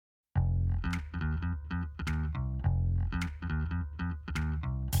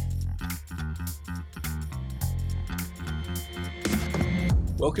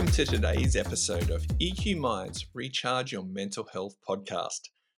Welcome to today's episode of EQ Mind's Recharge Your Mental Health podcast.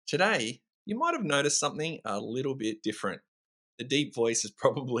 Today, you might have noticed something a little bit different. The deep voice is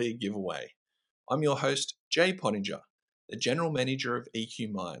probably a giveaway. I'm your host, Jay Pottenger, the General Manager of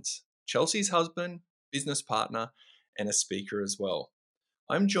EQ Minds, Chelsea's husband, business partner, and a speaker as well.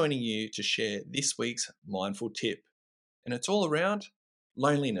 I'm joining you to share this week's mindful tip, and it's all around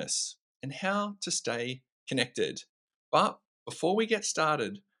loneliness and how to stay connected. But before we get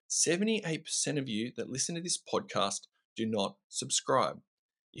started, 78% of you that listen to this podcast do not subscribe.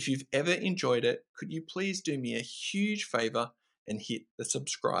 If you've ever enjoyed it, could you please do me a huge favor and hit the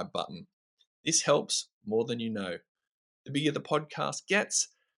subscribe button? This helps more than you know. The bigger the podcast gets,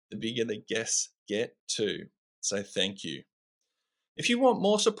 the bigger the guests get too. So thank you. If you want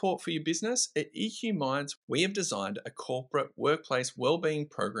more support for your business, at EQ Minds, we have designed a corporate workplace wellbeing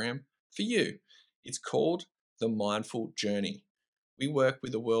program for you. It's called The Mindful Journey. We work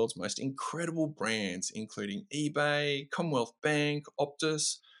with the world's most incredible brands, including eBay, Commonwealth Bank,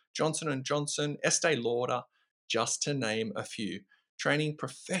 Optus, Johnson & Johnson, Estee Lauder, just to name a few, training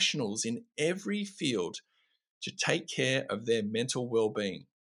professionals in every field to take care of their mental well-being.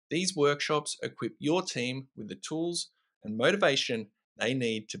 These workshops equip your team with the tools and motivation they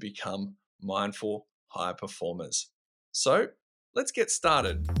need to become mindful high performers. So, let's get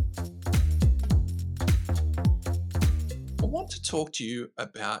started. I want to talk to you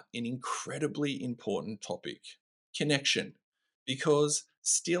about an incredibly important topic, connection, because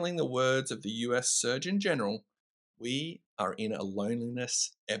stealing the words of the US Surgeon General, we are in a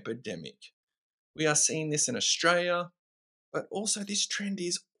loneliness epidemic. We are seeing this in Australia, but also this trend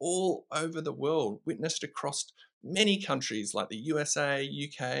is all over the world, witnessed across many countries like the USA,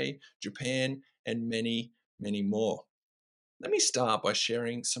 UK, Japan, and many, many more. Let me start by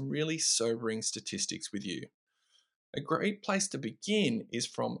sharing some really sobering statistics with you. A great place to begin is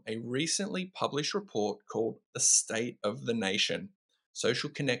from a recently published report called The State of the Nation, Social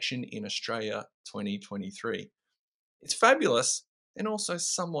Connection in Australia 2023. It's fabulous and also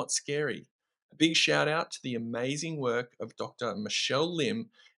somewhat scary. A big shout out to the amazing work of Dr. Michelle Lim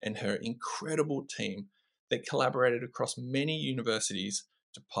and her incredible team that collaborated across many universities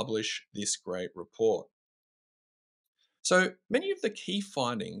to publish this great report. So many of the key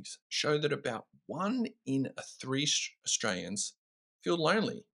findings show that about 1 in 3 Australians feel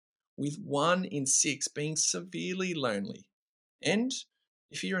lonely, with 1 in 6 being severely lonely. And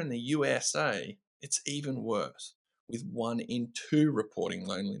if you're in the USA, it's even worse, with 1 in 2 reporting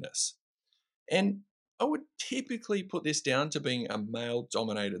loneliness. And I would typically put this down to being a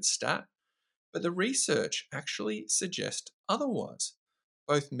male-dominated stat, but the research actually suggests otherwise.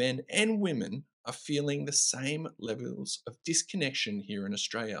 Both men and women are feeling the same levels of disconnection here in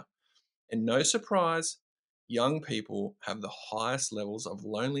Australia. And no surprise, young people have the highest levels of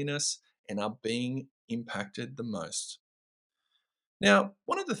loneliness and are being impacted the most. Now,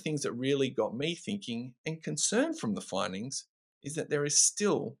 one of the things that really got me thinking and concerned from the findings is that there is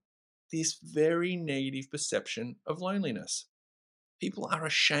still this very negative perception of loneliness. People are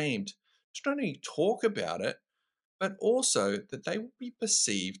ashamed to not only talk about it, but also that they will be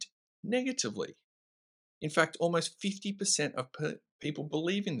perceived negatively. In fact, almost 50% of people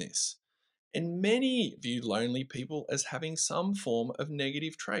believe in this, and many view lonely people as having some form of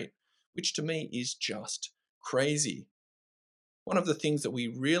negative trait, which to me is just crazy. One of the things that we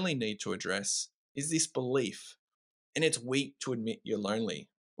really need to address is this belief, and it's weak to admit you're lonely,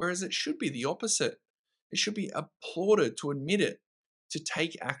 whereas it should be the opposite. It should be applauded to admit it, to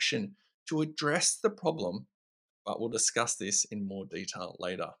take action, to address the problem, but we'll discuss this in more detail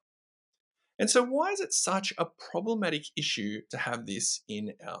later. And so why is it such a problematic issue to have this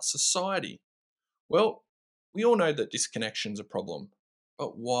in our society? Well, we all know that disconnection's a problem,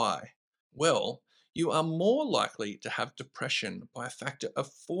 but why? Well, you are more likely to have depression by a factor of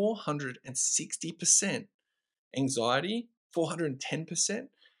 460%, anxiety 410%,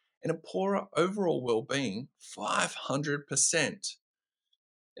 and a poorer overall well-being 500%.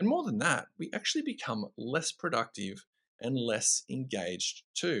 And more than that, we actually become less productive and less engaged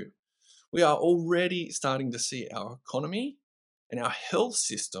too. We are already starting to see our economy and our health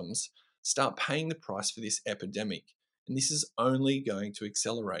systems start paying the price for this epidemic, and this is only going to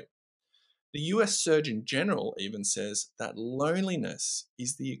accelerate. The US Surgeon General even says that loneliness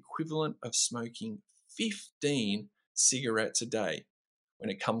is the equivalent of smoking 15 cigarettes a day when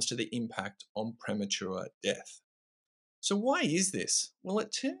it comes to the impact on premature death. So why is this? Well,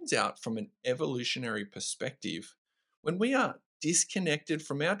 it turns out from an evolutionary perspective, when we are disconnected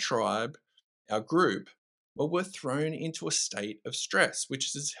from our tribe, our group, well, we're thrown into a state of stress,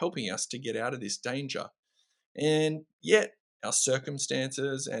 which is helping us to get out of this danger. And yet, Our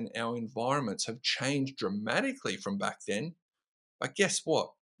circumstances and our environments have changed dramatically from back then. But guess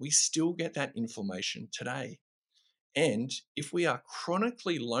what? We still get that information today. And if we are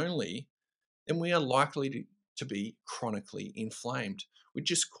chronically lonely, then we are likely to be chronically inflamed, which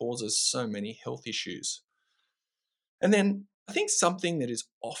just causes so many health issues. And then I think something that is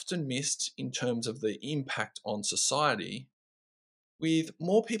often missed in terms of the impact on society, with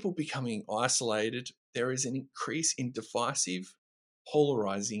more people becoming isolated, there is an increase in divisive,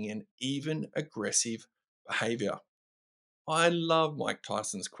 polarizing, and even aggressive behavior. I love Mike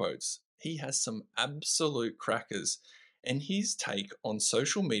Tyson's quotes. He has some absolute crackers, and his take on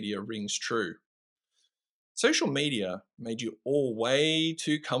social media rings true. Social media made you all way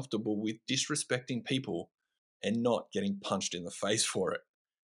too comfortable with disrespecting people and not getting punched in the face for it.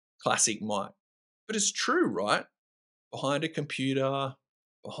 Classic Mike. But it's true, right? Behind a computer,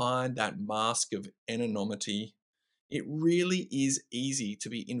 behind that mask of anonymity, it really is easy to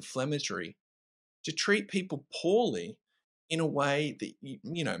be inflammatory, to treat people poorly in a way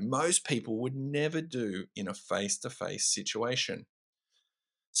that most people would never do in a face-to-face situation.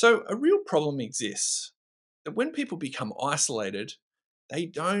 So a real problem exists that when people become isolated, they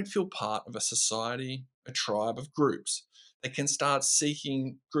don't feel part of a society, a tribe of groups. They can start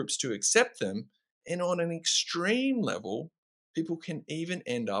seeking groups to accept them, and on an extreme level, people can even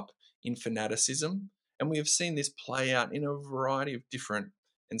end up in fanaticism. And we have seen this play out in a variety of different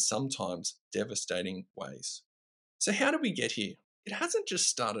and sometimes devastating ways. So, how did we get here? It hasn't just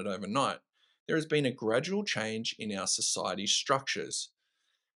started overnight. There has been a gradual change in our society structures.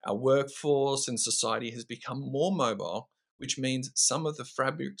 Our workforce and society has become more mobile, which means some of the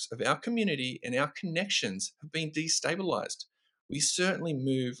fabrics of our community and our connections have been destabilized. We certainly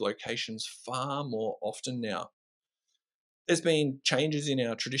move locations far more often now. There's been changes in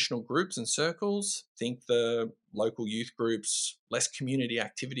our traditional groups and circles. Think the local youth groups, less community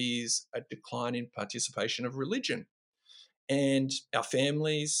activities, a decline in participation of religion. And our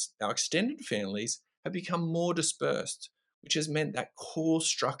families, our extended families, have become more dispersed, which has meant that core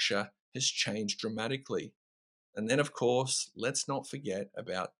structure has changed dramatically. And then, of course, let's not forget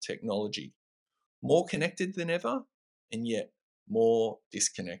about technology. More connected than ever, and yet more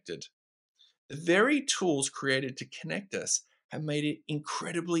disconnected. The very tools created to connect us have made it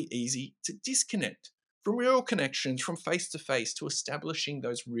incredibly easy to disconnect from real connections, from face to face to establishing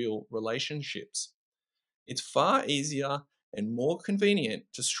those real relationships. It's far easier and more convenient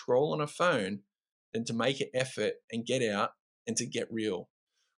to scroll on a phone than to make an effort and get out and to get real.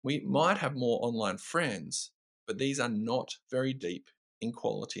 We might have more online friends, but these are not very deep in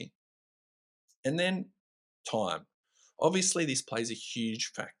quality. And then time. Obviously, this plays a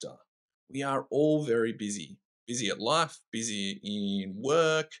huge factor. We are all very busy, busy at life, busy in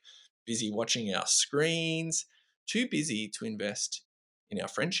work, busy watching our screens, too busy to invest in our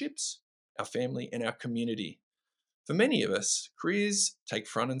friendships, our family, and our community. For many of us, careers take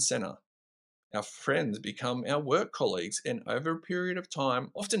front and center. Our friends become our work colleagues, and over a period of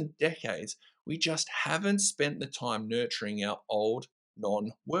time, often decades, we just haven't spent the time nurturing our old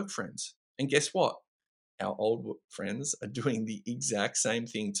non work friends. And guess what? Our old friends are doing the exact same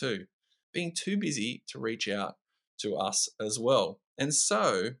thing too, being too busy to reach out to us as well. And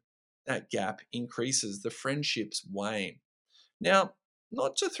so that gap increases, the friendships wane. Now,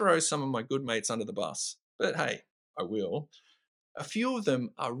 not to throw some of my good mates under the bus, but hey, I will. A few of them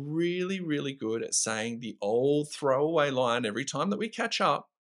are really, really good at saying the old throwaway line every time that we catch up.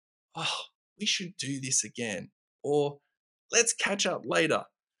 Oh, we should do this again. Or let's catch up later,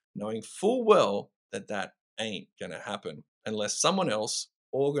 knowing full well that that ain't going to happen unless someone else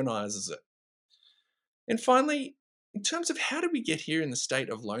organizes it. And finally, in terms of how did we get here in the state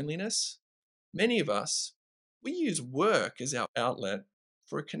of loneliness, many of us, we use work as our outlet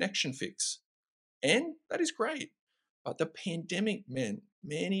for a connection fix. And that is great. But the pandemic meant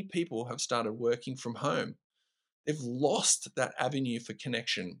many people have started working from home. They've lost that avenue for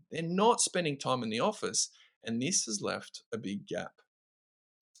connection. They're not spending time in the office, and this has left a big gap.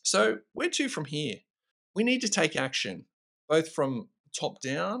 So, where to from here? We need to take action, both from top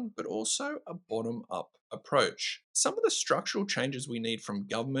down, but also a bottom up approach. Some of the structural changes we need from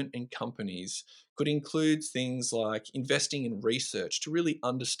government and companies could include things like investing in research to really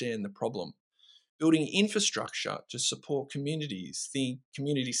understand the problem, building infrastructure to support communities, the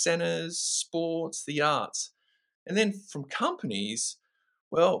community centres, sports, the arts. And then from companies,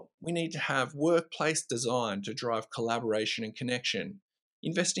 well, we need to have workplace design to drive collaboration and connection,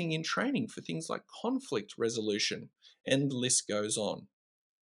 investing in training for things like conflict resolution, and the list goes on.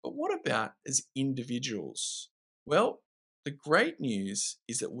 But what about as individuals? Well, the great news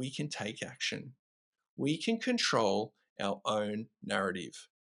is that we can take action. We can control our own narrative.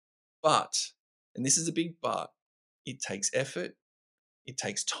 But, and this is a big but, it takes effort, it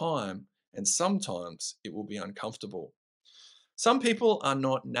takes time, and sometimes it will be uncomfortable. Some people are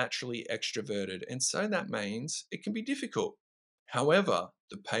not naturally extroverted, and so that means it can be difficult. However,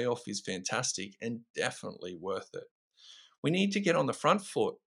 the payoff is fantastic and definitely worth it. We need to get on the front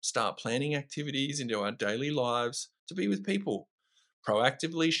foot, start planning activities into our daily lives to be with people,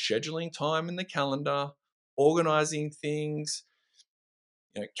 proactively scheduling time in the calendar, organizing things,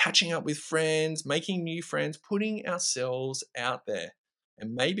 catching up with friends, making new friends, putting ourselves out there.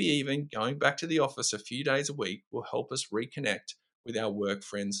 And maybe even going back to the office a few days a week will help us reconnect with our work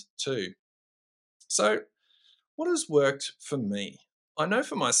friends too. So, what has worked for me? I know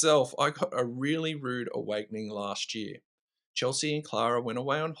for myself, I got a really rude awakening last year. Chelsea and Clara went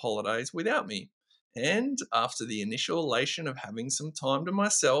away on holidays without me. And after the initial elation of having some time to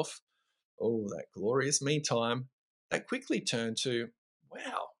myself, oh, that glorious me time, that quickly turned to,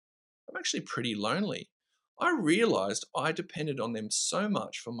 wow, I'm actually pretty lonely. I realized I depended on them so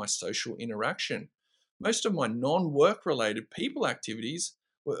much for my social interaction. Most of my non work related people activities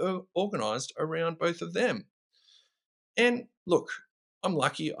were organized around both of them. And look, I'm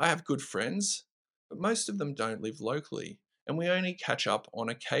lucky I have good friends, but most of them don't live locally, and we only catch up on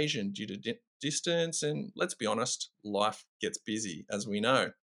occasion due to distance. And let's be honest, life gets busy, as we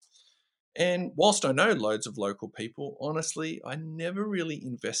know. And whilst I know loads of local people, honestly, I never really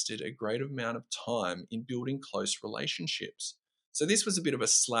invested a great amount of time in building close relationships. So this was a bit of a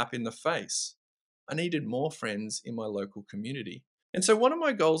slap in the face. I needed more friends in my local community. And so, one of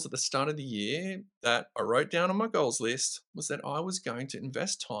my goals at the start of the year that I wrote down on my goals list was that I was going to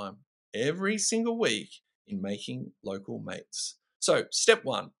invest time every single week in making local mates. So, step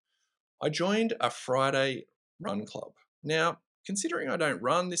one, I joined a Friday run club. Now, considering I don't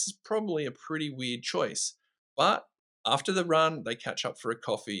run, this is probably a pretty weird choice. But after the run, they catch up for a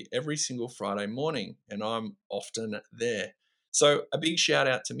coffee every single Friday morning, and I'm often there. So, a big shout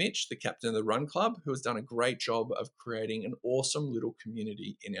out to Mitch, the captain of the run club, who has done a great job of creating an awesome little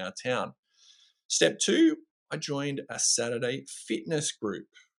community in our town. Step two, I joined a Saturday fitness group.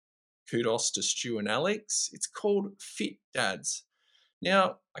 Kudos to Stu and Alex. It's called Fit Dads.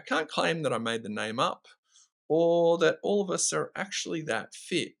 Now, I can't claim that I made the name up or that all of us are actually that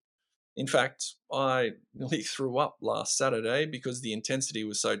fit. In fact, I nearly threw up last Saturday because the intensity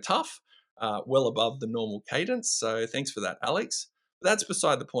was so tough, well above the normal cadence. So thanks for that, Alex. But that's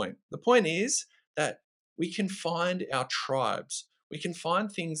beside the point. The point is that we can find our tribes, we can find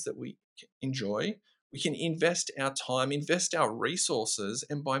things that we enjoy, we can invest our time, invest our resources,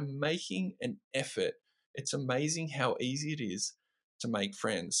 and by making an effort, it's amazing how easy it is to make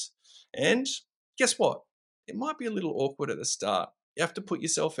friends. And guess what? It might be a little awkward at the start. You have to put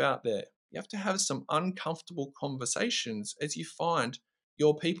yourself out there. You have to have some uncomfortable conversations as you find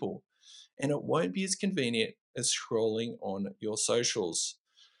your people. And it won't be as convenient as scrolling on your socials.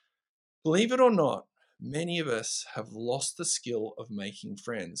 Believe it or not, many of us have lost the skill of making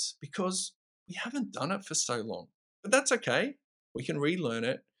friends because we haven't done it for so long. But that's okay. We can relearn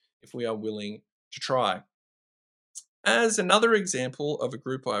it if we are willing to try. As another example of a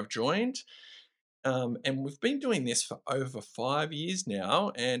group I've joined, and we've been doing this for over 5 years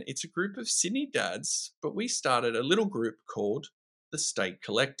now, and it's a group of Sydney dads, but we started a little group called the Steak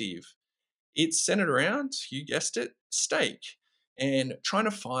Collective. It's centered around, you guessed it, steak, and trying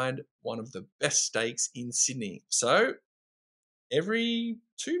to find one of the best steaks in Sydney. So every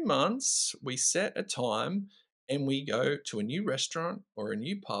 2 months, we set a time and we go to a new restaurant or a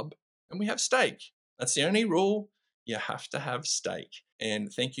new pub and we have steak. That's the only rule. You have to have steak.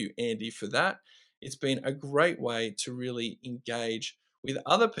 And thank you, Andy, for that. It's been a great way to really engage with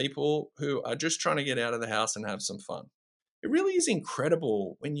other people who are just trying to get out of the house and have some fun. It really is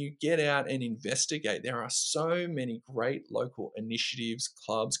incredible when you get out and investigate. There are so many great local initiatives,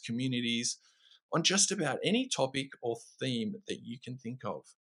 clubs, communities on just about any topic or theme that you can think of.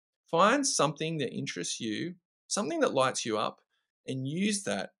 Find something that interests you, something that lights you up, and use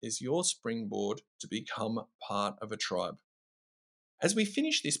that as your springboard to become part of a tribe. As we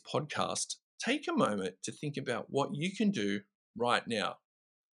finish this podcast, take a moment to think about what you can do right now.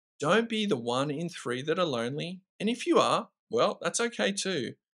 Don't be the 1 in 3 that are lonely. And if you are, well, that's okay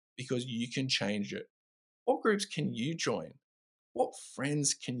too, because you can change it. What groups can you join? What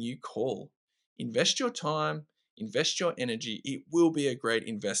friends can you call? Invest your time, invest your energy. It will be a great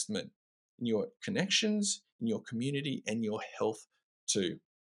investment in your connections, in your community, and your health too.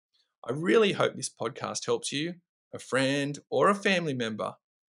 I really hope this podcast helps you, a friend, or a family member.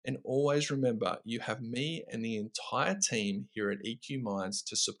 And always remember, you have me and the entire team here at EQ Minds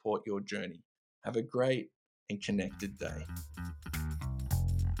to support your journey. Have a great and connected day.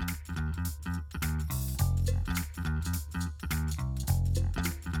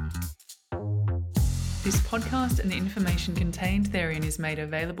 This podcast and the information contained therein is made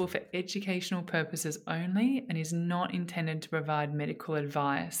available for educational purposes only and is not intended to provide medical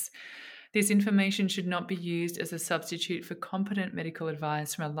advice. This information should not be used as a substitute for competent medical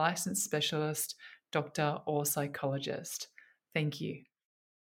advice from a licensed specialist, doctor, or psychologist. Thank you.